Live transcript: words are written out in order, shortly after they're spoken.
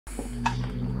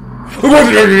What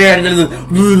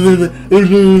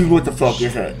the fuck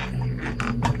is that?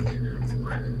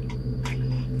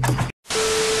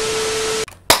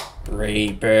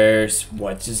 Reapers,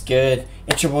 what's is good?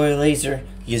 It's your boy Laser.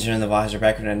 User in the visor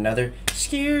back with another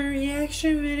scary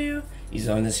reaction video. He's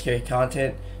on the scary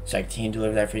content, so I can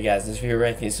deliver that for you guys. This video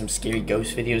reacting to some scary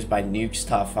ghost videos by Nuke's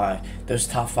Top 5. Those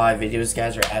top 5 videos,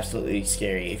 guys, are absolutely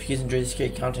scary. If you guys enjoy the scary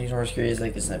content or more scary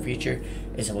like this in the future,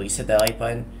 is simply hit that like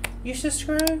button, you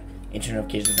subscribe, and turn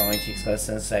notifications on. It takes less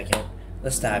than a second.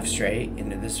 Let's dive straight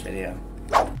into this video.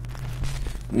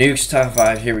 Nuke's Top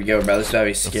 5. Here we go, bro. This is about to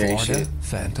be scary shit.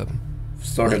 Phantom.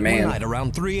 Florida man. One night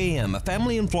around 3 a.m., a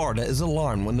family in Florida is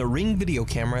alarmed when their Ring video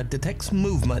camera detects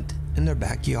movement in their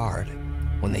backyard.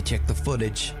 When they check the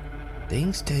footage,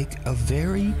 things take a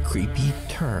very creepy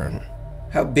turn.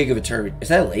 How big of a turn? Is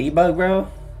that a ladybug, bro?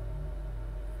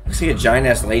 Looks like a giant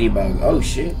ass ladybug. Oh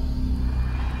shit.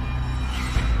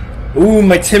 Ooh,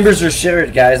 my timbers are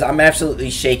shivered, guys. I'm absolutely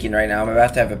shaking right now. I'm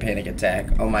about to have a panic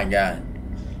attack. Oh my god.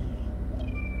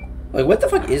 Like, what the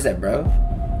fuck is that, bro?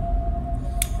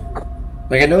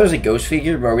 Like, I know there's a ghost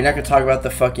figure, but are we not gonna talk about the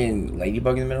fucking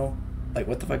ladybug in the middle? Like,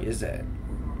 what the fuck is that?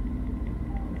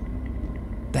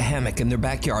 The hammock in their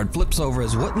backyard flips over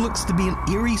as what looks to be an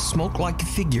eerie smoke-like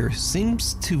figure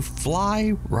seems to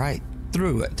fly right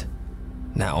through it.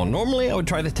 Now, normally I would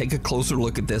try to take a closer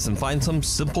look at this and find some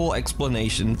simple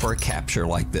explanation for a capture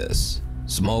like this.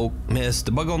 Smoke, mist,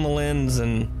 a bug on the lens,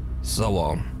 and so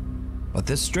on. But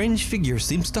this strange figure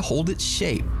seems to hold its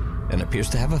shape and appears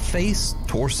to have a face,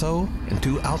 torso, and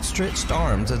 2 outstretched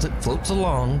arms as it floats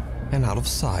along and out of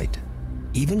sight.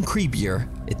 Even creepier,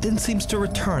 it then seems to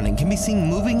return and can be seen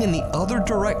moving in the other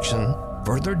direction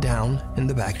further down in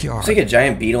the backyard. It's like a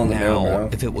giant beetle in the middle, bro.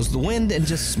 If it was the wind and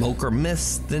just smoke or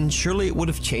mist, then surely it would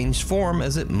have changed form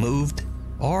as it moved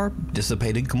or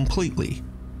dissipated completely.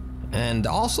 And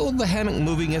also the hammock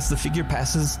moving as the figure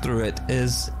passes through it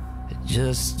is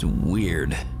just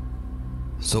weird.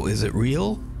 So is it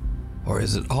real? Or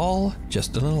is it all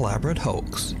just an elaborate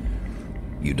hoax?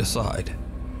 You decide.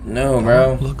 No,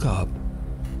 bro. Look up.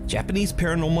 Japanese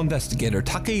paranormal investigator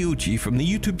Takeuchi from the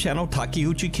YouTube channel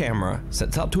Takeuchi Camera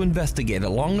sets out to investigate a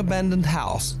long-abandoned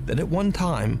house that at one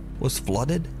time was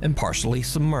flooded and partially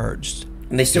submerged.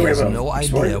 And they still have no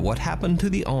idea what happened to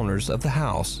the owners of the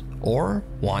house or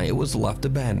why it was left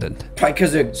abandoned. Probably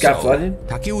because it got flooded?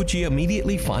 Takeuchi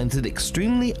immediately finds it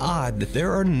extremely odd that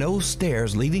there are no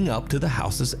stairs leading up to the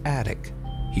house's attic.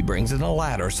 He brings in a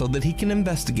ladder so that he can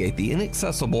investigate the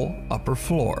inaccessible upper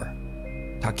floor.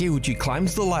 Takeuchi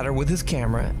climbs the ladder with his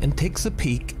camera and takes a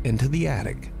peek into the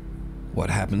attic. What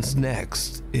happens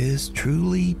next is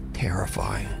truly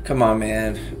terrifying. Come on,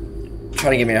 man.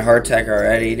 Trying to give me a heart attack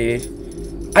already, dude.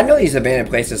 I know these abandoned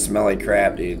places smell like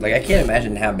crap, dude. Like, I can't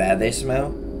imagine how bad they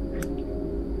smell.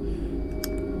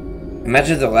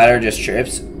 Imagine if the ladder just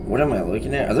trips. What am I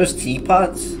looking at? Are those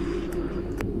teapots?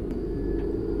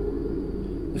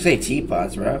 Looks like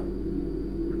teapots, bro.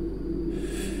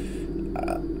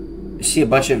 I see a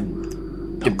bunch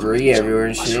of debris everywhere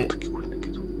and shit.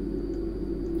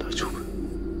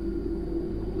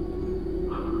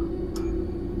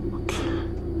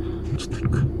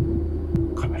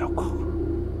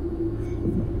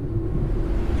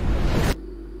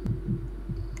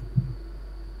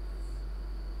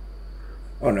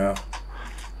 Oh no.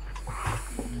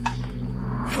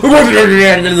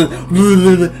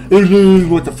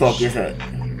 What the fuck is that?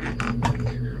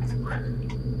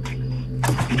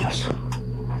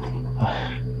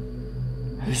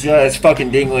 Yeah, it's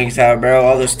fucking dinglings out, bro.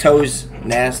 All those toes,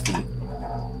 nasty.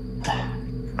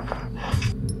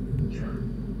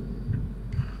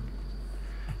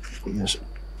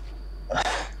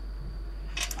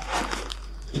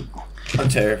 I'm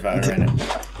terrified right now.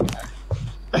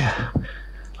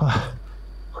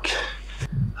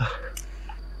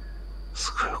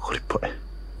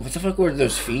 What the fuck were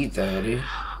those feet, though, dude?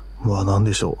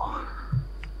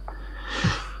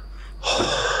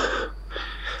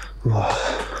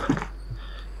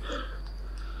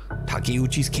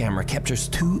 Takeuchi's camera captures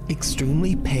 2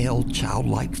 extremely pale,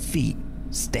 childlike feet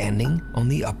standing on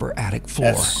the upper attic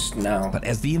floor. No. But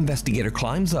as the investigator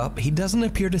climbs up, he doesn't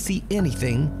appear to see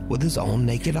anything with his own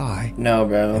naked eye. No,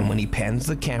 bro. And when he pans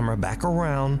the camera back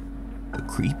around, the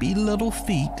creepy little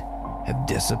feet have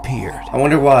disappeared. I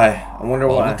wonder why. I wonder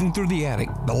why. While looking through the attic,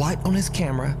 the light on his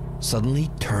camera suddenly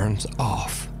turns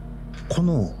off. こ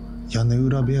の屋根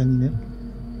裏部屋にね、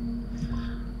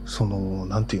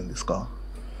なんて言うんですか。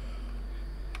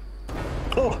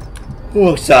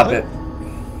Oh, stop it.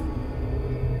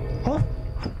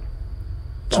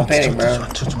 Don't panic, bro.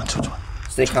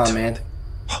 Stay calm, man.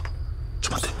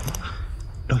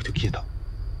 ライト消えた。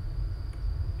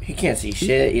He can't see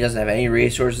shit. He doesn't have any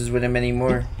resources with him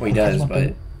anymore. Well, he does,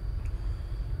 but...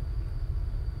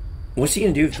 What's he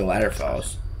gonna do if the ladder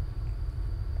falls?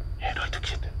 ライト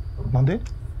消えてる。なんで？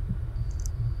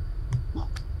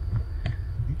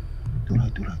ラ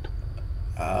イト。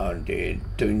Oh, dude.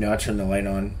 Do not turn the light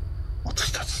on. あ、つ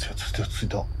い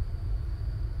た。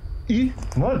え？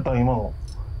何やったん今の？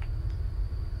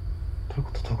どういう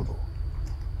こと？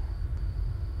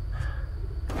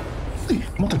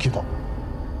また消えた。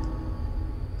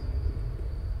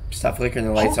Stop flickering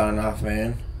the lights on and off,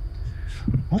 man.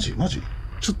 マジ？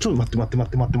ちょっと待って。ち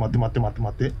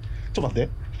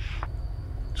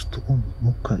ょっともう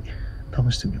一回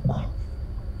試してみようか。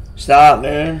Stop,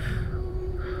 man.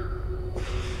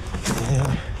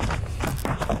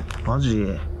 マジ？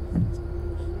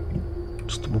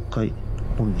ちょっともう一回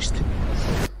オンにして。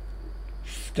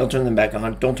Don't turn them back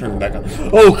on. Don't turn them back on.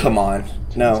 Oh, come on.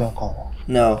 No.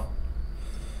 No.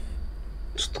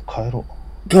 ちょっと帰ろう。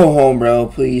Go home, bro,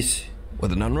 please.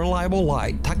 With an unreliable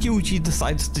light, Takeuchi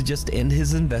decides to just end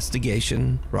his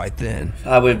investigation right then.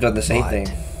 I would have done the same But thing.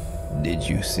 did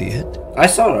you see it? I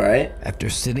saw it, right? After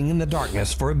sitting in the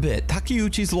darkness for a bit,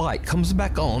 Takeuchi's light comes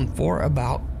back on for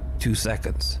about 2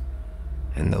 seconds.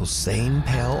 And those same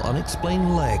pale,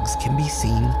 unexplained legs can be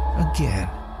seen again,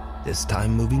 this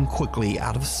time moving quickly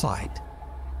out of sight.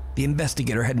 The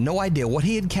investigator had no idea what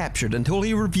he had captured until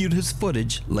he reviewed his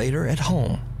footage later at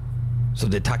home. So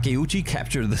did Takeuchi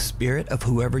capture the spirit of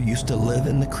whoever used to live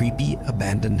in the creepy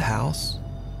abandoned house?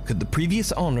 Could the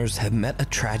previous owners have met a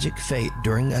tragic fate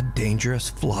during a dangerous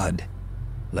flood?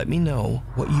 Let me know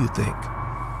what you think.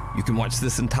 You can watch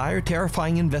this entire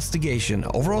terrifying investigation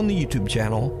over on the YouTube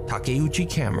channel Takeuchi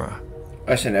Camera.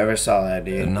 I should never saw that,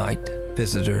 The dude. night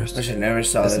visitors. I should never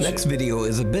saw This that next shit. video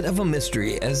is a bit of a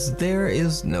mystery as there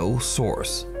is no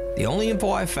source. The only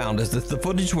info I found is that the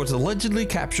footage was allegedly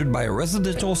captured by a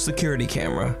residential security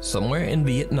camera somewhere in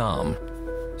Vietnam.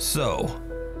 So,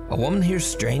 a woman hears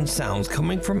strange sounds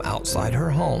coming from outside her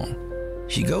home.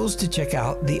 She goes to check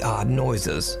out the odd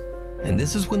noises, and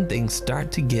this is when things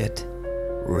start to get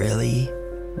really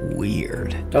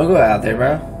weird. Don't go out there,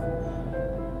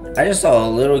 bro. I just saw a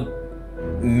little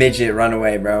midget run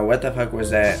away, bro. What the fuck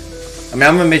was that? I mean,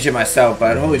 I'm a midget myself,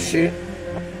 but holy shit.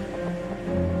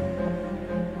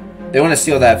 They want to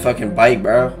steal that fucking bike,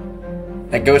 bro.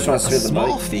 That ghost wants to A steal the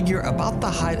small bike. figure about the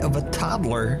height of a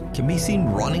toddler can be seen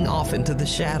running off into the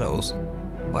shadows,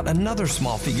 but another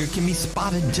small figure can be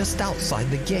spotted just outside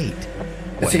the gate.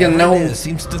 Is he gonna Whatever know? it is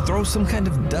seems to throw some kind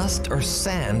of dust or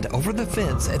sand over the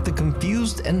fence at the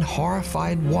confused and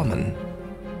horrified woman.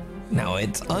 Now,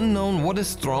 it's unknown what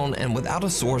is thrown, and without a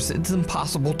source, it's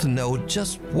impossible to know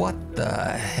just what the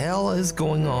hell is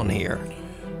going on here.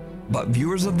 But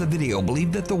viewers of the video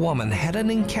believe that the woman had an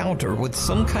encounter with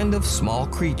some kind of small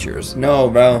creatures, No,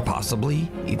 bro.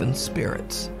 possibly even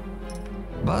spirits.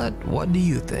 But what do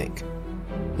you think?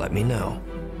 Let me know.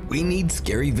 We need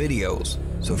scary videos,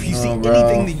 so if you see bro.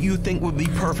 anything that you think would be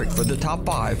perfect for the top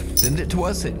 5, send it to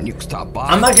us at Nuke's Top 5.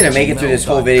 I'm not gonna make it through this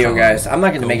whole video, guys. I'm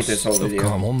not gonna make it through this whole Ghosts of video.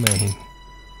 Carmel, Maine.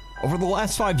 Over the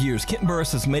last 5 years, Kent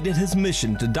Burris has made it his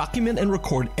mission to document and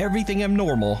record everything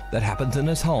abnormal that happens in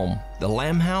his home, the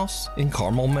Lamb House in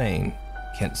Carmel, Maine.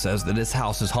 Kent says that his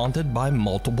house is haunted by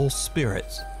multiple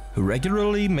spirits who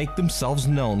regularly make themselves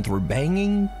known through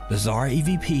banging, bizarre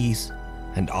EVPs,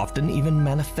 and often even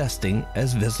manifesting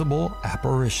as visible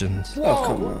apparitions. Oh,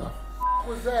 come on.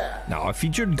 Now, I've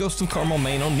featured Ghosts of Carmel,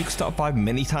 Maine on Nuke's Top 5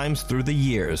 many times through the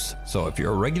years, so if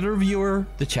you're a regular viewer,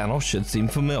 the channel should seem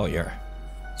familiar.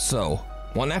 So,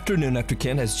 one afternoon after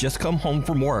Ken has just come home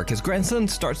from work, his grandson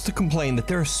starts to complain that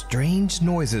there are strange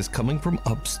noises coming from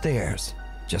upstairs.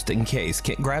 Just in case,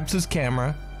 Kent grabs his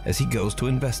camera as he goes to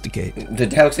investigate. The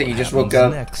hell looks like he just woke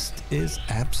up. Next is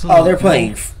absolutely Oh, they're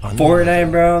playing Fortnite,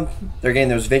 bro. They're getting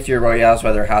those victory royales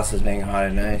while their house is being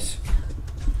haunted. Nice.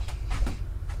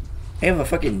 They have a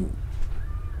fucking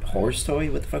horse toy?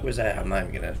 What the fuck was that? I'm not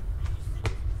even gonna...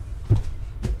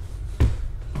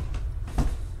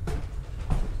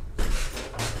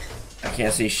 I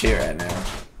can't see shit right now.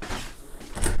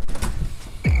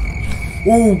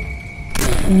 Ooh!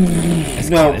 As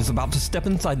Ken is about to step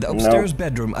inside the upstairs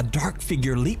bedroom, a dark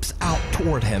figure leaps out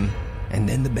toward him, and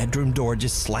then the bedroom door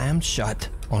just slams shut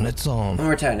on its own. One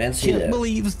more time, I didn't see Kent that.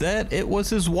 believes that it was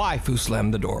his wife who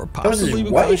slammed the door, was his possibly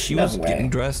wife? because she No was way. getting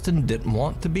dressed and didn't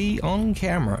want to be on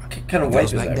camera. What kind of He wife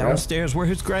goes is back that, bro? downstairs where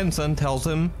his grandson tells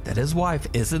him that his wife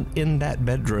isn't in that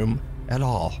bedroom at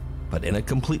all, but in a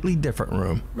completely different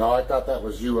room. No, I thought that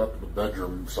was you up in the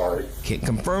bedroom. Sorry. Kent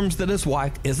confirms that his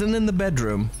wife isn't in the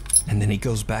bedroom, and then he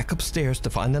goes back upstairs to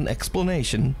find an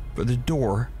explanation for the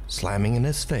door slamming in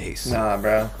his face. Nah,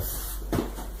 bro.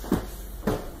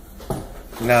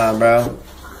 Nah, bro.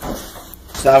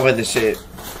 Stop with the shit.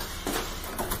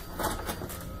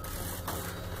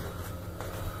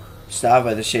 Stop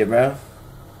with the shit, bro.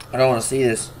 I don't want to see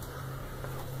this.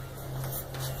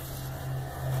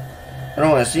 I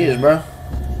don't want to see this, bro.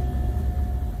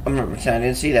 I'm not pretending I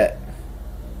didn't see that.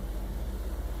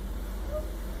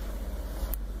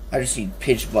 I just see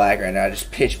pitch black right now.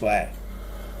 Just pitch black.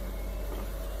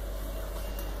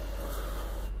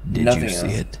 Did Nothing you see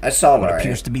else. it? I saw it. What Right.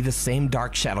 appears to be the same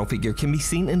dark shadow figure can be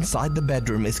seen inside the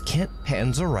bedroom as Kent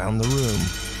pans around the room.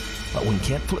 But when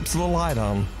Kent flips the light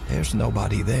on, there's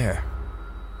nobody there.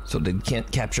 So did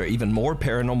Kent capture even more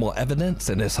paranormal evidence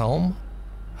in his home?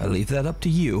 I leave that up to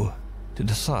you to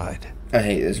decide. I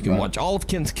hate this. You can watch all of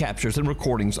Kent's captures and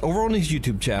recordings over on his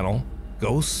YouTube channel,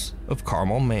 Ghosts of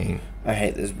Carmel, Maine. I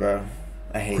hate this, bro.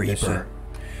 I hate this shit. Creeper.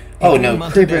 Oh no,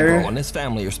 Montenegro Creeper. and his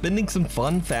family are spending some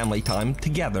fun family time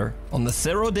together on the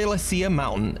Cerro de la Silla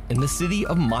mountain in the city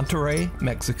of Monterrey,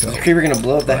 Mexico. Is the Creeper gonna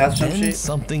blow up the house or some Then shit?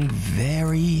 something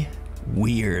very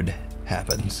weird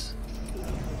happens.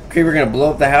 Creeper gonna blow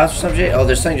up the house or some shit? Oh,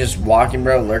 there's something just walking,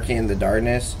 bro, lurking in the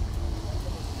darkness.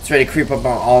 It's ready to creep up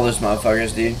on all those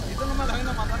motherfuckers, dude.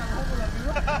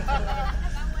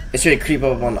 It's ready to creep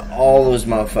up on all those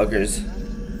motherfuckers.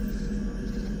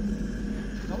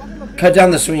 Cut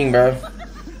down the swing, bro.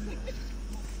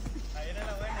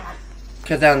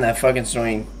 Cut down that fucking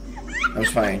swing. I was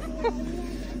fine.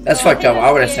 That's fucked up.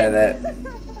 I would have said that.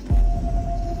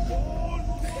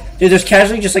 Dude, there's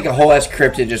casually just like a whole ass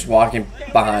cryptid just walking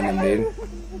behind them, dude.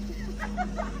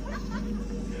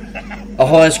 A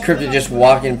whole ass cryptid just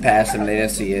walking past them. They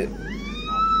didn't see it.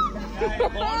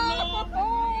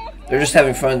 They're just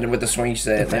having fun with the swing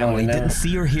set. The family didn't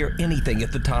see or hear anything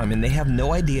at the time, and they have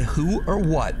no idea who or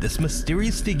what this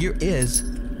mysterious figure is,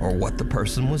 or what the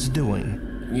person was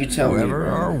doing. You tell me, Whoever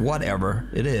bro. or whatever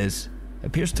it is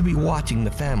appears to be watching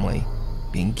the family,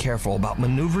 being careful about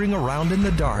maneuvering around in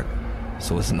the dark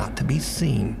so as not to be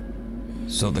seen.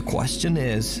 So the question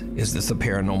is this a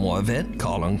paranormal event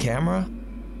caught on camera?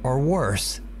 Or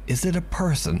worse, is it a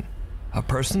person? A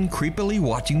person creepily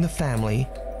watching the family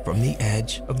from the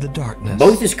edge of the darkness.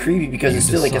 Both is creepy because it's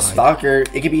still like a decide. stalker.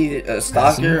 It could be a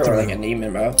stalker or through. like a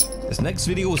demon, bro. This next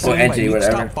video was Or sent by entity, Week's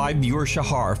whatever. Top 5 viewer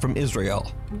Shahar from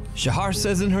Israel. Shahar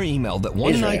says in her email that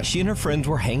one Israel. night she and her friends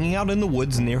were hanging out in the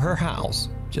woods near her house,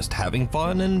 just having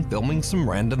fun and filming some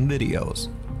random videos.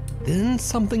 Then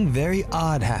something very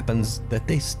odd happens that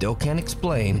they still can't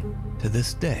explain to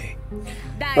this day.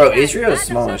 Bro, Israel is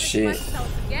small as shit.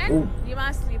 Ooh.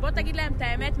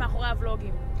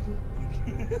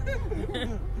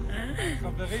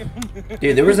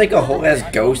 Dude, there was like a whole ass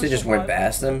ghost that just went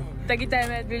past them. There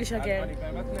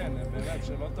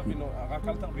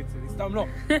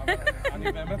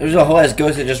was a whole ass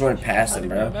ghost that just went past them,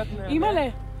 bro.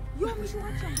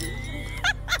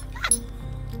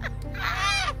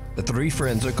 The three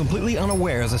friends are completely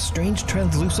unaware as a strange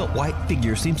translucent white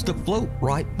figure seems to float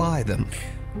right by them.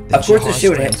 Then Of course, this Shahar's shit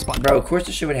would friend happen, bro. Of course,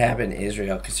 this shit would happen in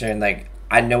Israel, considering like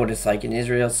I know what it's like in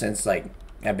Israel since like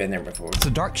I've been there before. It's a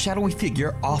dark, shadowy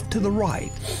figure off to the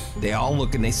right. They all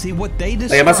look and they see what they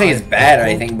describe. Like, I'm not saying it's bad or as,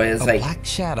 anything, but it's a like black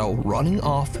shadow running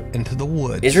off into the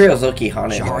woods. Israel's low-key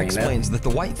haunted. Shahar You know? explains that the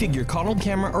white figure caught on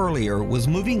camera earlier was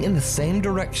moving in the same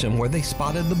direction where they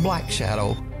spotted the black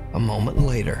shadow a moment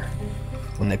later.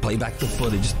 When they play back the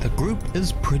footage, the group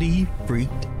is pretty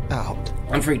freaked out.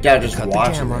 I'm freaked out just Cut the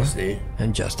watching camera this, dude.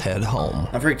 and just head home.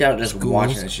 I'm freaked out just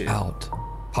watching School's this shit. out.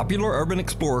 Popular urban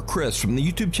explorer Chris from the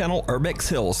YouTube channel Urbex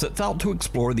Hill sets out to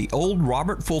explore the old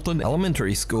Robert Fulton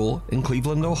Elementary School in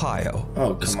Cleveland, Ohio.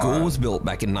 Oh, the come school on. was built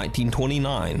back in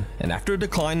 1929, and after a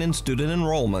decline in student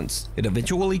enrollments, it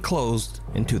eventually closed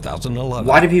in 2011.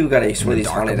 Why do people gotta In explore the these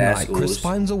dark of haunted ass night, Chris schools?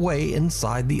 finds a way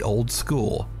inside the old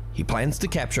school. He plans to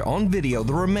capture on video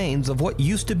the remains of what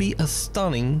used to be a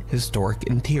stunning historic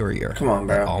interior. Come on,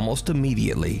 bro. But almost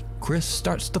immediately, Chris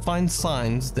starts to find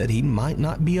signs that he might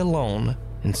not be alone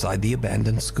inside the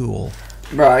abandoned school.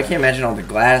 Bro, I can't imagine all the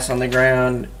glass on the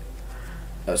ground.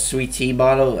 A sweet tea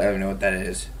bottle. I don't know what that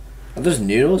is. Are those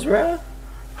noodles, bro?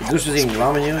 The goose was eating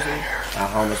ramen noodles?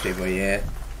 Homeless people, yeah.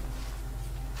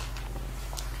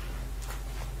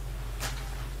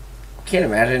 Can't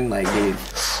imagine, like, dude.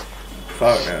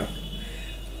 Fuck no.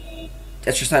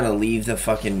 That's just trying to leave the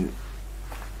fucking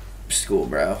school,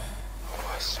 bro.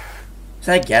 Is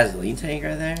that a gasoline tank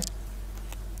right there?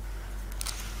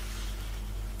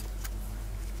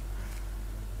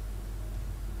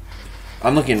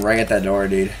 I'm looking right at that door,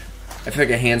 dude. I feel like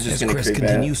a hand's just As gonna Chris creep out.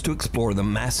 continues to explore the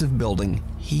massive building,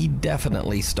 he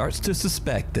definitely starts to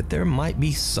suspect that there might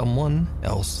be someone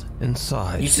else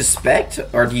inside. You suspect,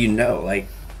 or do you know? Like,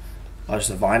 Oh, there's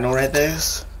the vinyl right there.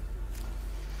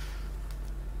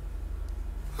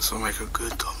 This will make a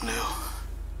good thumbnail.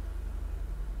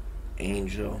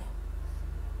 Angel.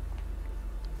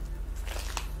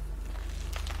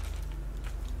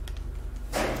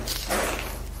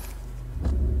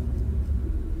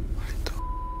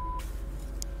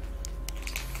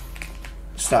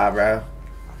 Stop, bro.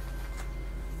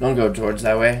 Don't go towards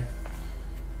that way.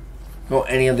 Go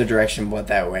any other direction but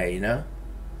that way, you know?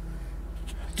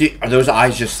 Dude, are those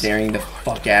eyes just staring the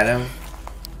fuck at him?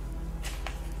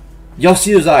 Y'all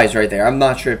see those eyes right there. I'm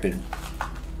not tripping.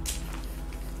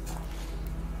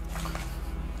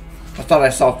 I thought I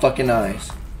saw fucking eyes.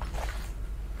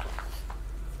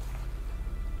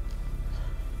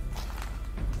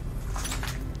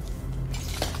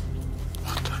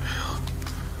 What the hell?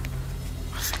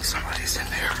 I think somebody's in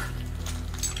there.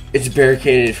 It's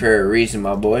barricaded for a reason,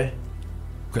 my boy.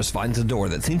 Chris finds a door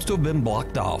that seems to have been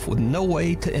blocked off with no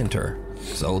way to enter.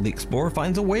 So the explorer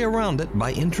finds a way around it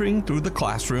by entering through the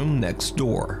classroom next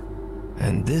door.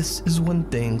 And this is when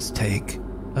things take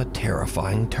a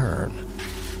terrifying turn.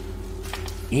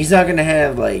 He's not gonna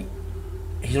have, like...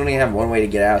 He's only gonna have one way to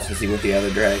get out since he went the other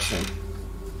direction.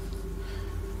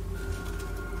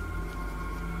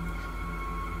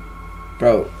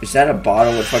 Bro, is that a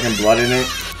bottle with fucking blood in it?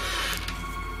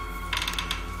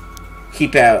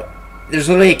 Keep out. There's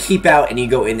literally a keep out and you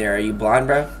go in there. Are you blind,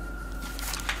 bro?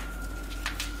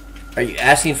 Are you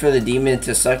asking for the demon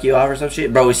to suck you off or some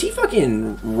shit? Bro, is he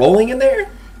fucking rolling in there?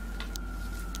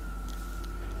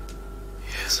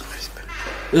 Yeah, somebody's been.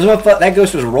 That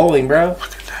ghost was rolling, bro. Look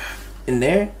at that. In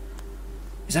there?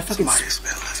 Is that fucking... Somebody's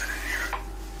been living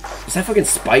in here. Is that fucking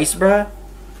spice, bro?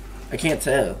 I can't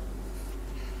tell.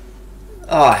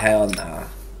 Oh, hell nah.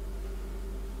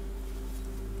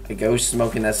 A ghost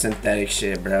smoking that synthetic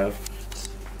shit, bro.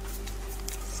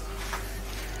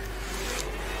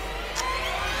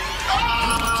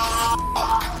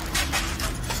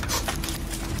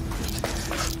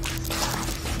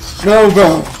 No,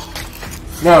 bro.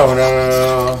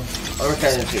 No. I'm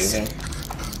trying to shoot him.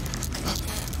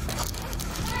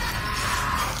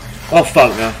 Oh,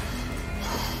 fuck, no.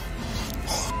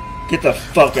 Get the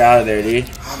fuck out of there, dude.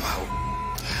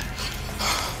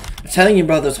 I'm telling you,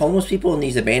 bro, those homeless people in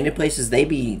these abandoned places, they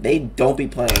don't be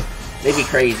playing. They be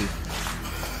crazy.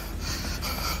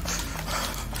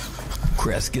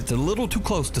 Chris gets a little too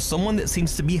close to someone that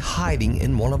seems to be hiding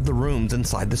in one of the rooms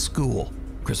inside the school.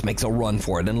 Chris makes a run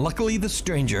for it, and luckily the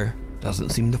stranger doesn't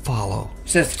seem to follow.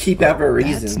 Just keep out for a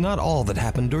reason. That's not all that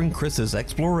happened during Chris's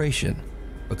exploration,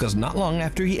 because not long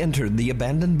after he entered the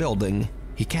abandoned building,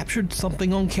 he captured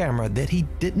something on camera that he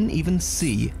didn't even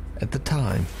see at the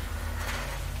time.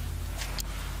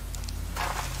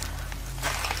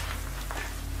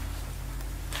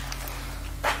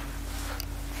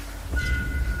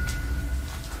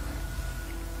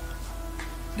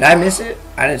 Did I miss it?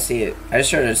 I didn't see it. I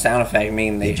just heard a sound effect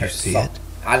meaning they Did you see it?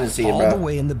 I didn't see it, bro. All the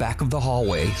way in the back of the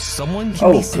hallway, someone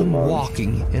can be seen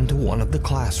walking into one of the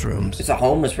classrooms. It's a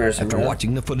homeless person, After bro.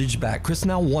 watching the footage back, Chris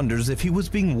now wonders if he was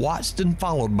being watched and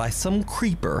followed by some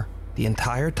creeper the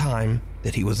entire time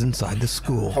that he was inside the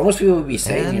school. Homeless people would be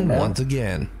saying it, And bro. once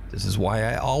again, this is why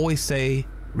I always say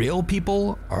real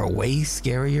people are way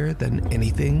scarier than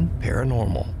anything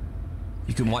paranormal.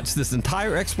 You can watch this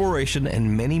entire exploration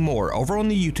and many more over on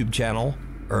the YouTube channel,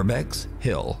 Urbex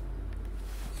Hill.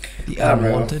 The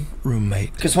unwanted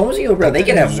roommate. Because homeless people, bro, they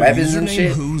can have weapons and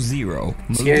shit. 𝐬𝐶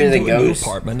moved Scarier than into a new ghosts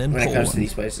apartment in when it comes to Poland.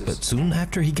 these places. But soon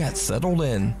after he got settled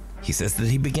in, he says that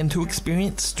he began to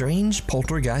experience strange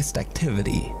poltergeist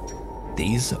activity.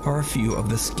 These are a few of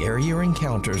the scarier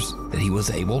encounters that he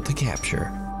was able to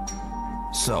capture.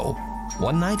 So,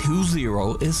 one night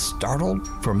𝐬𝐶 is startled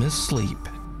from his sleep.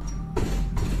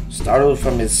 Startled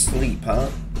from his sleep, huh?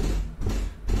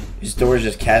 His door is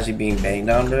just casually being banged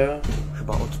on, bro.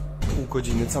 Chyba od pół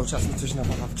godziny cały czas mi coś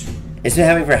nawala w drzwi. It's been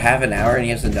happening for half an hour and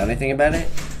he hasn't done anything about it?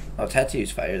 Oh,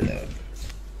 tattoo's fire, though.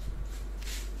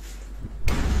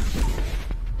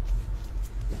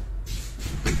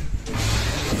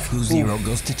 𝐬𝐶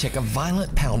goes to check a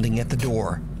violent pounding at the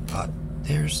door, but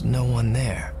there's no one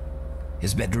there.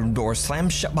 His bedroom door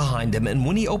slams shut behind him, and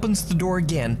when he opens the door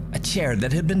again, a chair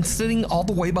that had been sitting all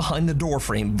the way behind the door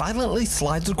frame violently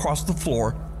slides across the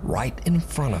floor right in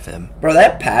front of him. Bro,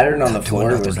 that pattern on the Cut to floor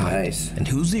another was night, nice. And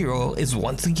𝐬𝐶 is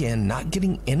once again not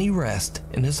getting any rest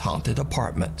in his haunted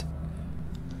apartment.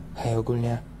 Hej,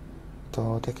 ogólnie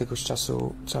to od jakiegoś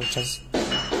czasu cały czas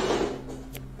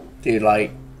Dude,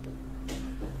 like,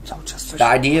 coś...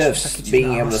 the idea of takie dziwne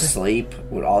being able to hałasy. sleep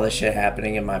with all this shit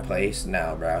happening in my place,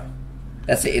 no, bro.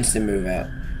 That's the instant move out.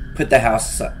 Put the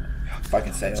house up.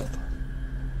 Fucking sale.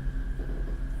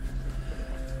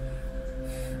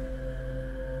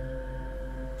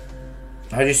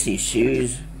 I just see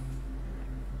shoes.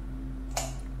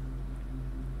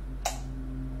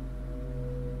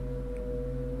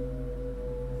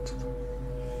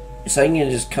 Is something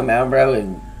gonna just come out, bro,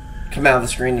 and come out of the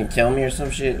screen and kill me or some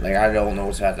shit? Like, I don't know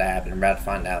what's about to happen. I'm about to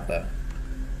find out, though.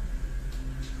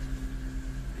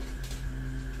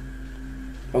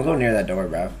 Don't go near that door,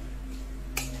 bro.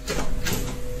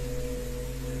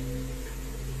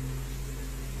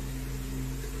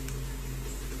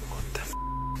 What the f?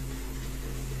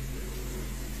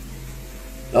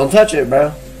 Don't touch it,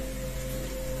 bro.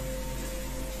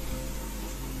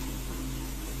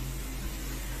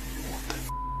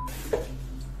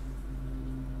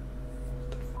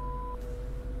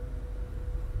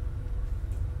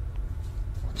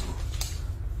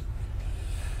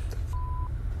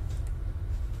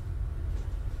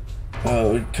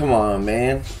 Oh, come on,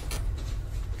 man.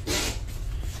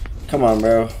 Come on,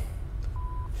 bro.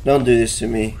 Don't do this to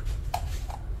me.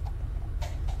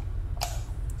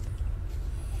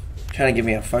 Trying to give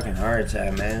me a fucking heart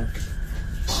attack, man.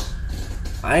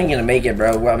 I ain't gonna make it,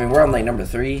 bro. I mean, we're on like number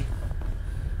 3.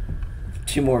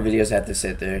 2 more videos I have to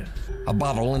sit there. A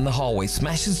bottle in the hallway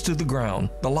smashes to the ground,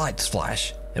 the lights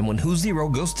flash, and when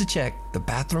𝐬𝐶 goes to check, the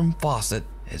bathroom faucet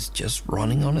is just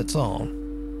running on its own.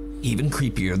 Even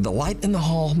creepier, the light in the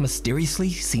hall mysteriously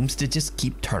seems to just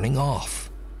keep turning off,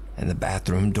 and the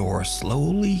bathroom door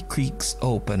slowly creaks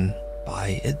open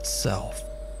by itself.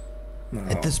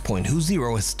 At this point,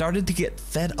 𝐬𝐶 has started to get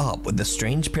fed up with the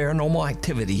strange paranormal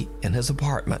activity in his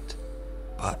apartment,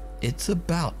 but it's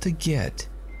about to get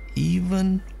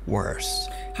even worse.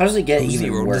 How does it get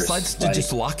even 𝐬𝐶 worse? decides to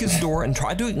just lock his door and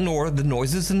try to ignore the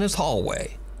noises in his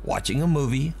hallway, watching a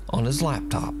movie on his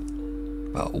laptop.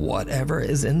 But whatever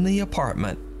is in the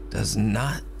apartment does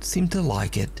not seem to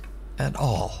like it at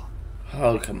all.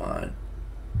 Oh, come on.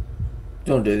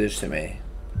 Don't do this to me.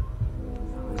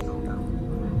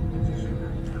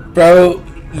 Bro,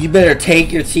 you better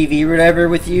take your TV or whatever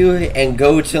with you and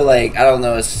go to, like, I don't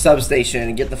know, a substation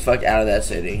and get the fuck out of that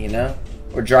city, you know?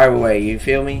 Or drive away, you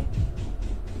feel me?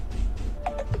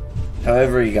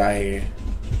 However you got here.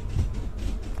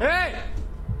 Hey!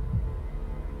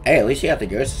 Hey, at least you got the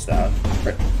ghost stuff.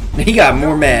 He got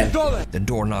more mad. The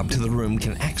doorknob to the room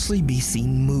can actually be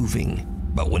seen moving,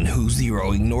 but when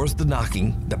𝐬𝐶 ignores the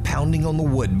knocking, the pounding on the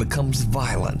wood becomes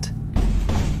violent.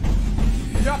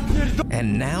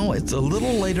 And now it's a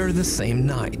little later the same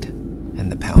night,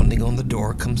 and the pounding on the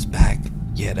door comes back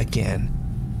yet again.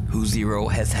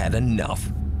 𝐬𝐶 has had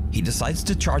enough. He decides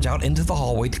to charge out into the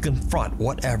hallway to confront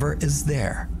whatever is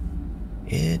there.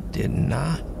 It did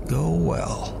not go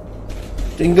well.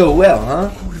 Didn't go well, huh?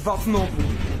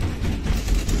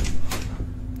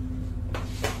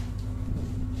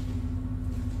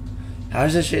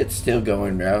 How's this shit still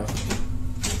going, bro?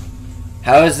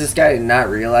 How has this guy not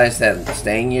realized that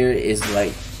staying here is,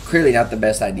 like, clearly not the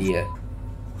best idea?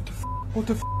 What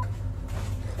the f?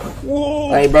 Whoa!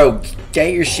 Like, bro,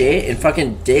 get your shit and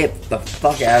fucking dip the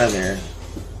fuck out of there.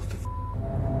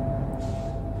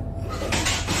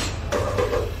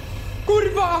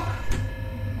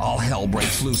 All hell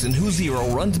breaks loose and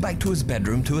𝐬𝐶 runs back to his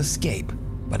bedroom to escape.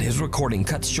 But his recording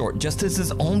cuts short just as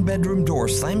his own bedroom door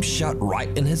slams shut right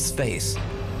in his face,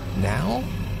 now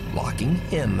locking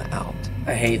him out.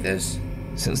 I hate this.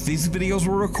 Since these videos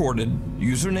were recorded,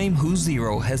 username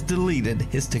𝐬𝐶 has deleted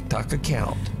his TikTok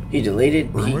account. He deleted,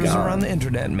 he Rumors gone. around the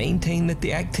internet maintain that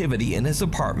the activity in his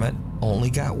apartment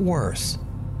only got worse,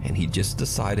 and he just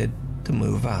decided to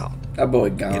move out. That boy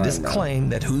gone. It is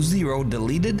claimed that 𝐬𝐶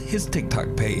deleted his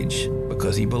TikTok page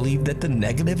because he believed that the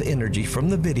negative energy from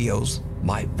the videos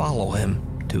might follow him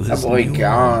to his That boy new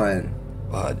gone. home.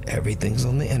 But everything's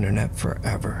on the internet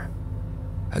forever.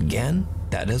 Again,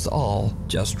 that is all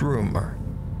just rumor.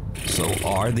 So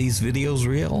are these videos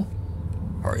real?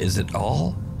 Or is it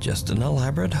all just an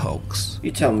elaborate hoax?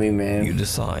 You tell me, man. You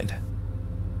decide.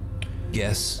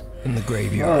 Guess in the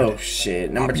graveyard. Oh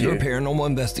shit, number Popular 2. paranormal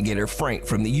investigator Frank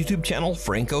from the YouTube channel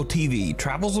𝐭𝐿𝐴 TV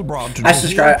travels abroad to I'm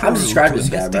subscribed to investigate this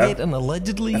guy, bro. an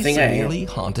allegedly I think I am. severely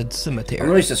haunted cemetery. I'm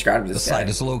really subscribed to The this site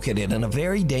guy. is located in a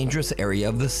very dangerous area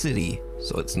of the city,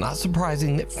 so it's not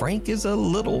surprising that Frank is a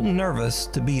little nervous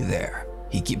to be there.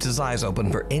 He keeps his eyes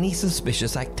open for any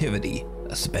suspicious activity,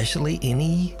 especially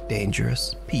any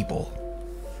dangerous people.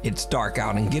 It's dark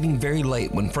out and getting very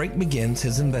late when Frank begins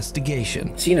his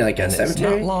investigation. Seen it like a And it's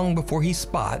cemetery? not long before he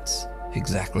spots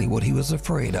exactly what he was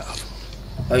afraid of.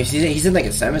 Oh, he's in like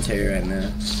a cemetery right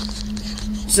now.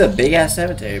 This is a big ass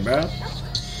cemetery, bro.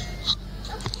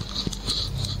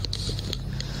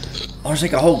 Oh, there's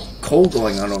like a whole cult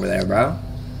going on over there, bro.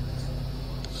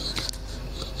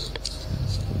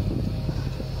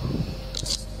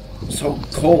 So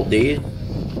cold, dude.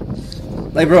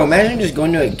 Like, bro, imagine just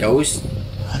going to a ghost.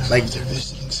 I don't Like, know if they're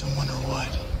visiting someone or what.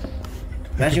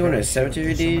 imagine going to a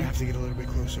cemetery, I'm dude, gonna have to get a little bit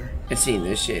closer. and seeing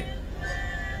this shit.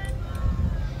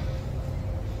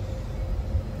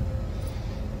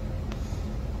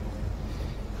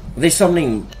 Are they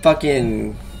summoning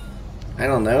fucking... I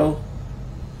don't know.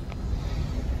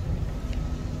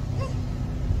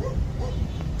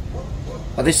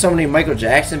 Are they summoning Michael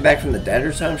Jackson back from the dead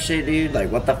or some shit, dude?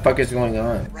 Like, what the fuck is going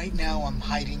on? Right now, I'm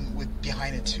hiding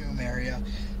behind a tomb area.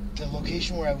 The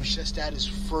location where I was just at is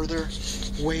further,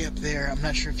 way up there. I'm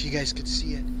not sure if you guys could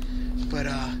see it, but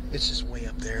it's just way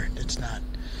up there. It's not.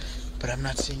 But I'm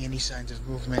not seeing any signs of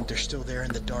movement. They're still there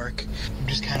in the dark. I'm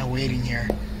just kind of waiting here.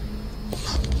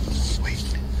 Wait,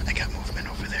 I got movement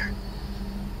over there.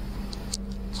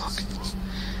 Look,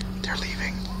 they're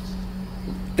leaving.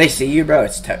 They see you, bro.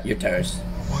 It's you're toast.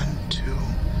 1, 2,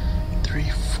 3,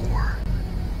 4.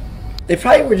 They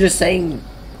probably were just saying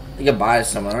goodbye to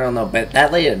someone. I don't know, but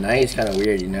that late at night is kind of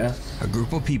weird, you know? A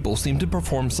group of people seem to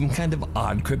perform some kind of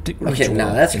odd cryptic ritual Okay,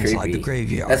 no, that's inside creepy. the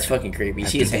graveyard. That's fucking creepy.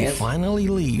 After See his they hands? finally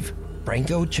leave,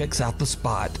 Franco checks out the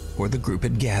spot where the group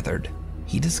had gathered.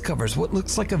 He discovers what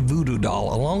looks like a voodoo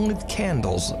doll along with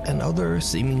candles and other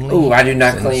seemingly Ooh, I do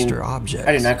not claim. sinister objects.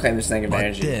 I do not claim this negative But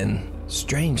energy. then,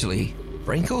 strangely,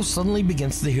 Franco suddenly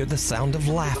begins to hear the sound of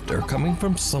laughter coming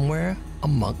from somewhere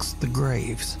amongst the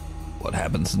graves. What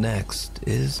happens next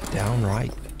is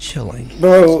downright chilling.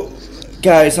 Bro,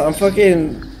 guys, I'm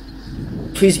fucking...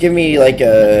 Please give me, like,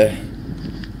 a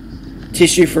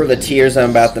tissue for the tears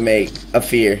I'm about to make of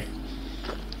fear.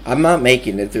 I'm not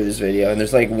making it through this video, and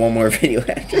there's, like, one more video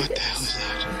after What the hell is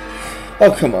that?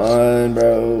 Oh, come on,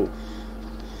 bro.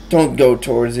 Don't go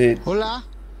towards it. Hola?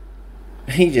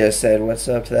 He just said, what's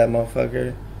up to that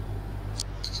motherfucker?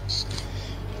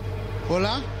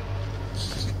 Hola?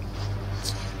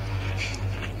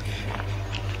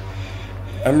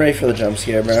 I'm ready for the jump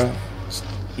scare, bro.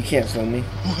 You can't fool me.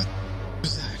 What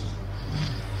was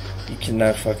that? You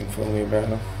cannot fucking fool me,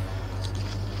 bro.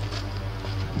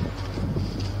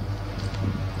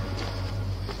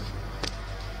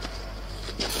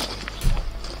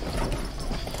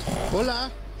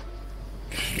 Hola?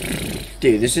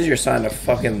 Dude, this is your sign to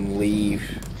fucking leave.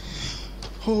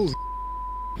 Holy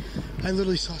I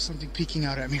literally saw something peeking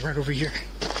out at me right over here.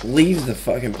 Leave the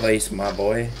fucking place, my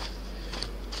boy.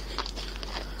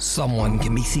 Someone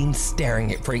can be seen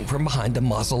staring at Frank from behind a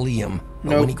mausoleum,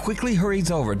 but when he quickly hurries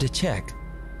over to check,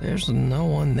 there's no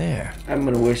one there. I'm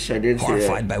gonna wish I did see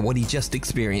Horrified that. by what he just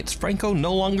experienced, Franco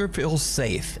no longer feels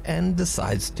safe and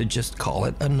decides to just call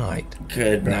it a night.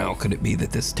 Good, bro. Now, could it be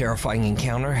that this terrifying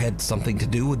encounter had something to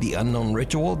do with the unknown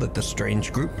ritual that the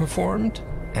strange group performed?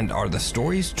 And are the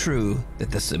stories true that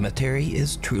the cemetery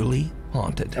is truly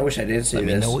haunted? I wish I did see Let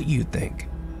this. me know what you think.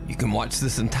 You can watch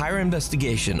this entire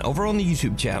investigation over on the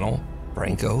YouTube channel,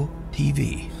 Franco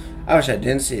TV. I wish I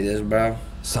didn't see this, bro.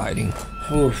 Sighting.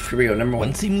 Oh, for real, number one.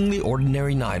 One seemingly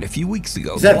ordinary night a few weeks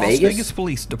ago, Is the that Las Vegas? Vegas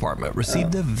Police Department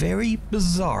received a very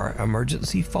bizarre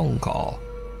emergency phone call.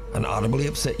 An audibly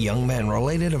upset young man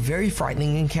related a very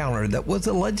frightening encounter that was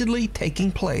allegedly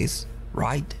taking place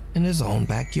right in his own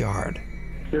backyard.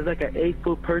 There's like an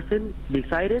 8-foot person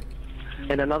beside it,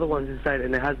 and another one's inside,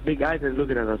 and it has big eyes and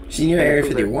looking at us. Senior Area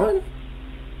 51?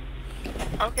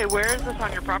 Okay, where is this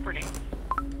on your property?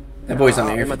 That boy's on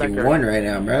Area in my 51 right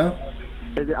now, bro.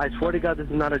 I swear to God, this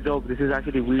is not a joke. This is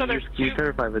actually we So there's two-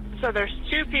 terrified of it. So there's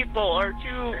two people or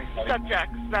two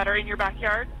subjects that are in your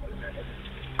backyard?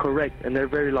 Correct, and they're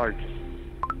very large.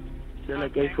 They're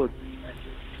like 8 foot,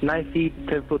 9 feet,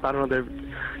 10 foot. I don't know.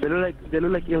 They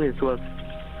look like aliens to us.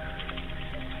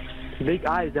 Big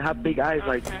eyes. They have big eyes.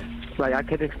 Like I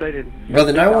can't explain it. Bro,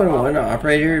 the 911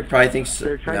 operator probably thinks...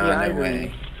 They're trying to Nah, hide no them.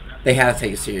 way. They have to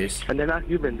take it serious. And they're not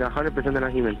human. They're 100% they're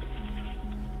not human.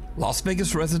 Las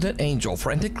Vegas resident Angel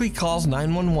frantically calls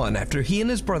 911 after he and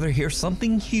his brother hear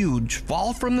something huge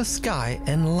fall from the sky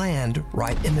and land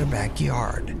right in their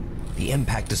backyard. The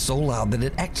impact is so loud that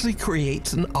it actually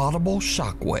creates an audible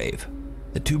shockwave.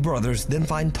 The two brothers then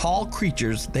find tall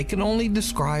creatures they can only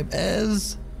describe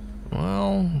as,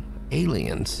 well,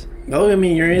 aliens. No, I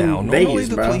mean, you're in Now, normally Vegas,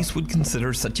 the bro. police would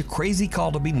consider such a crazy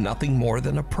call to be nothing more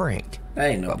than a prank.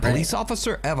 That ain't no But prank. police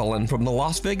officer Evelyn from the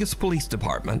Las Vegas Police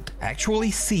Department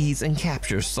actually sees and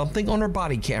captures something on her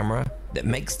body camera that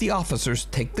makes the officers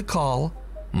take the call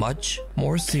much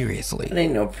more seriously. That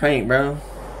ain't no prank, bro.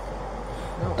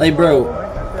 Like, bro.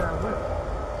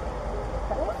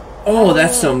 Oh,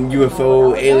 that's some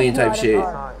UFO alien type shit.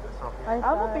 I'm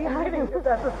gonna be hiding because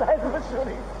That's the size of a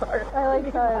shooting star. I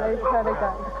like how I kind of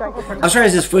got distracted. I'm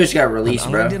surprised this footage got released,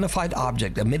 An bro. unidentified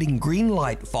object emitting green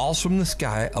light falls from the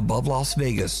sky above Las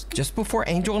Vegas just before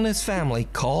Angel and his family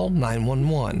call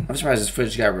 911. I'm surprised this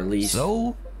footage got released.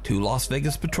 So, 2 Las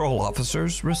Vegas patrol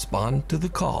officers respond to the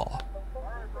call.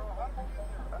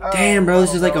 Damn, bro,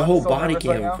 this is like a whole body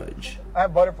cam footage. I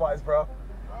have butterflies, bro.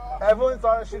 Everyone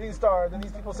saw a shooting star, then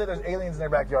these people say there's aliens in their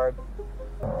backyard.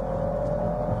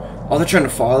 Oh, they're trying to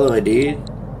follow it, dude.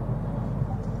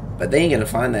 But they ain't gonna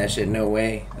find that shit, no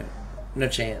way. No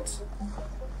chance.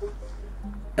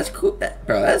 That's cool,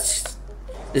 bro, this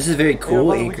is very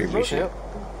cool and creepy shit.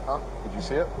 Huh? Did you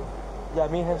see it? Yeah,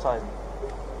 me and him saw it.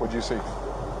 What'd you see? It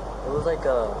was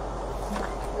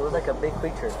like a big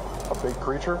creature. A big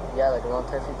creature? Yeah, like around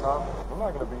 10 feet tall. I'm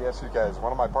not going to BS you guys.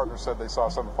 One of my partners said they saw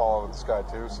something fall out of the sky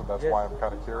too, so that's why I'm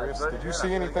kind of curious. Did you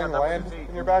see anything land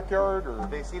in your backyard, or?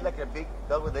 They see like a big.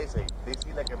 That's what they say. They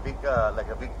see like a big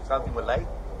something with light.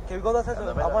 Can we go that side?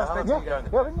 I want to spend time.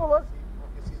 Yeah, we can go look.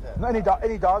 No,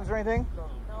 any dogs or anything?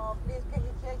 No, please can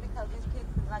you check because these kids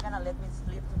is not gonna let me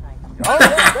sleep tonight.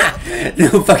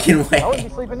 Oh, no fucking way. I wouldn't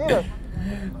be sleeping either.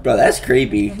 Bro, that's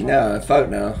creepy. No, fuck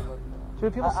no.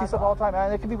 Dude, people see stuff all the time,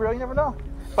 man. It could be real. You never know.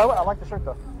 By the way, I like the shirt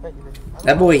though. Thank you.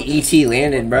 That boy E.T.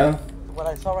 landed, bro. What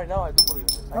I saw right now, I do believe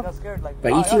it. I got scared. Like,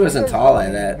 but E.T. wasn't tall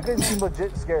like that. You guys seem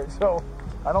legit scared, so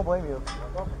I don't blame you.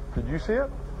 Did you see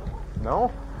it?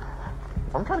 No.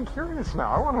 I'm kind of curious now.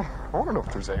 I want to know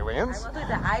if there's aliens. I went with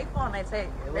the iPhone. I say,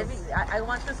 maybe I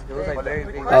want to.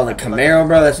 Oh, the Camaro,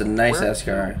 bro. That's a nice ass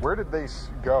car. Where did they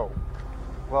go?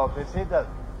 Well, they say that.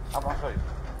 I'm gonna show you.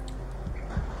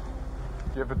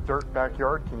 Do you have a dirt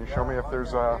backyard? Can you show me if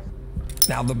there's a...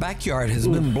 Now, the backyard has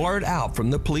been blurred out from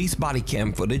the police body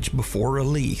cam footage before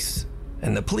release.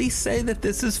 And the police say that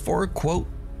this is for, quote,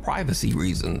 privacy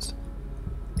reasons.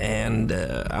 And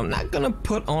I'm not gonna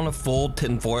put on a full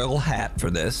tinfoil hat for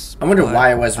this. I wonder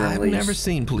why it wasn't I've released. never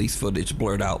seen police footage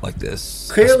blurred out like this.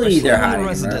 Clearly they're when hiding the it,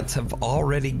 residents have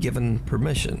already given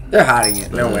permission. They're hiding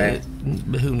it. No way.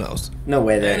 But who knows? No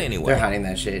way Anyway, they're hiding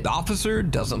that shit. The officer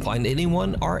doesn't find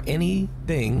anyone or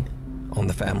anything on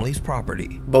the family's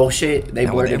property. Bullshit. They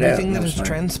blurred it out. Everything that has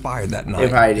transpired that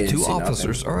night, the 2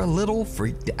 officers are a little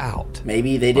freaked out.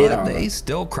 Maybe they did. But they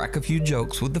still crack a few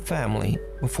jokes with the family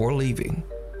before leaving.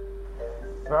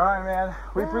 All right, man.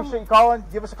 We appreciate you calling.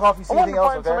 Give us a call if you see anything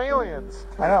else, okay? I want to find some aliens.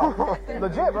 I know.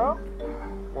 Legit, bro.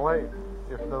 Well, hey,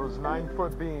 if those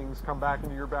 9-foot beings come back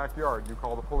into your backyard, you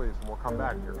call the police and we'll come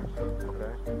back here.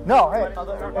 Okay? No, hey.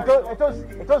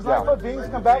 If those 9-foot beings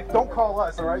come back, don't call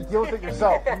us, all right? Deal with it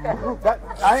yourself.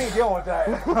 I ain't dealing with that.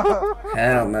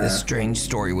 Hell no. This strange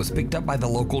story was picked up by the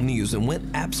local news and went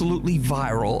absolutely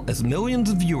viral as millions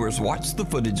of viewers watched the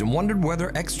footage and wondered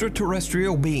whether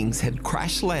extraterrestrial beings had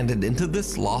crash landed into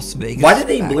this Las Vegas Why did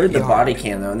they blur the backyard. body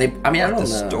cam though? I don't know. The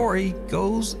story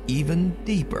goes even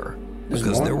deeper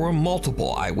because there were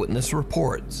multiple eyewitness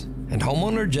reports. And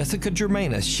homeowner Jessica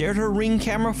Germanis shared her Ring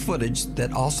camera footage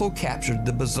that also captured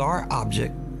the bizarre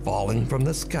object falling from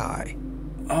the sky.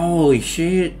 Holy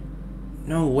shit.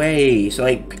 No way. So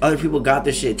like other people got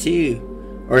this shit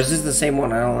too? Or is this the same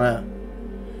one? I don't know.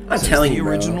 I'm telling you,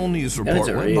 bro. The original news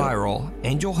report went viral.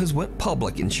 Angel has went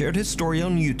public and shared his story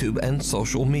on YouTube and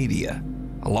social media,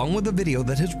 along with a video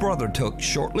that his brother took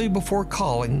shortly before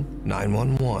calling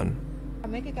 911. Nah,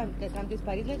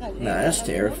 that's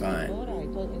terrifying.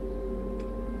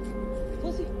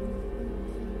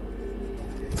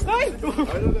 ¡Ay!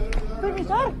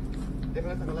 ¡Regresar!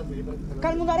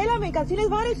 Calmunarela, me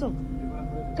canceles eso.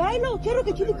 ¡Cáelo, cherro,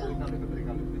 que chilica!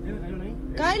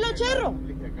 ¡Cáelo, cherro!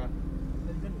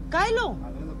 ¡Cáelo!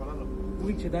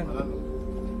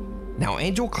 Now,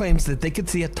 Angel claims that they could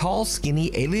see a tall,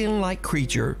 skinny, alien-like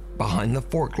creature behind the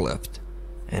forklift.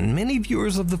 And many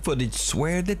viewers of the footage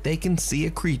swear that they can see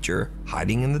a creature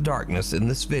hiding in the darkness in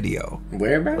this video.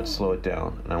 Where, bro? Let's slow it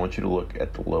down, and I want you to look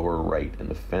at the lower right in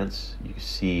the fence. You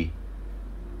see...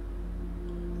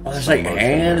 Oh, there's like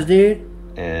hands, dude?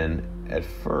 And at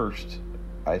first,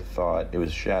 I thought it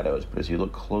was shadows, but as you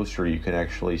look closer, you can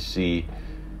actually see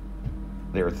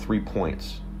there are 3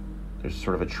 points. There's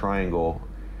sort of a triangle,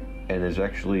 and there's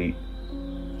actually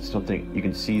something you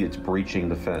can see it's breaching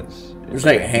the fence. There's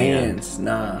like hands.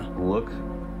 Nah. Look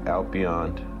out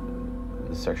beyond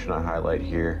the section I highlight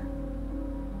here.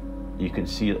 You can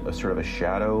see a sort of a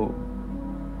shadow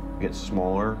get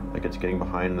smaller, like it's getting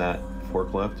behind that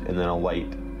forklift, and then a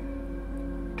light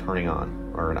turning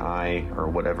on, or an eye, or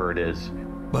whatever it is.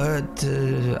 But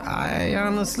I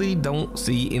honestly don't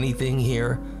see anything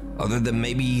here other than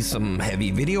maybe some heavy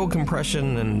video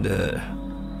compression and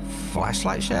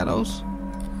flashlight shadows.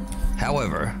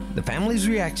 However, the family's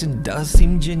reaction does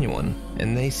seem genuine,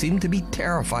 and they seem to be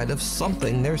terrified of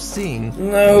something they're seeing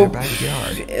in their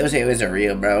backyard. It wasn't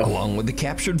real, bro. Along with the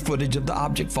captured footage of the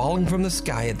object falling from the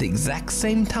sky at the exact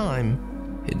same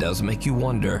time, it does make you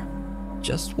wonder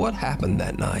just what happened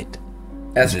that night.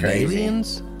 That's Is it crazy.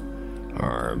 aliens?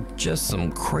 Or just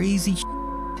some crazy shit?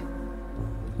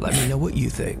 Let me know what you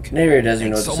think. Neighbor doesn't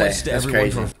even know Thanks what so to say. much That's to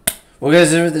everyone crazy. for Well,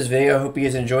 guys, this is this video. I hope you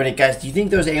guys enjoyed it. Guys, do you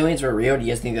think those aliens were real? Do you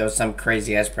guys think that was some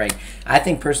crazy ass prank? I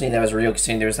think personally that was real,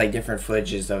 considering there was like different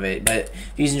footages of it. But if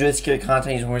you guys enjoyed the scary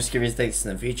content, you want more scary things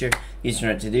in the future, you just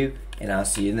know what to do, and I'll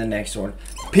see you in the next one.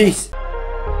 Peace.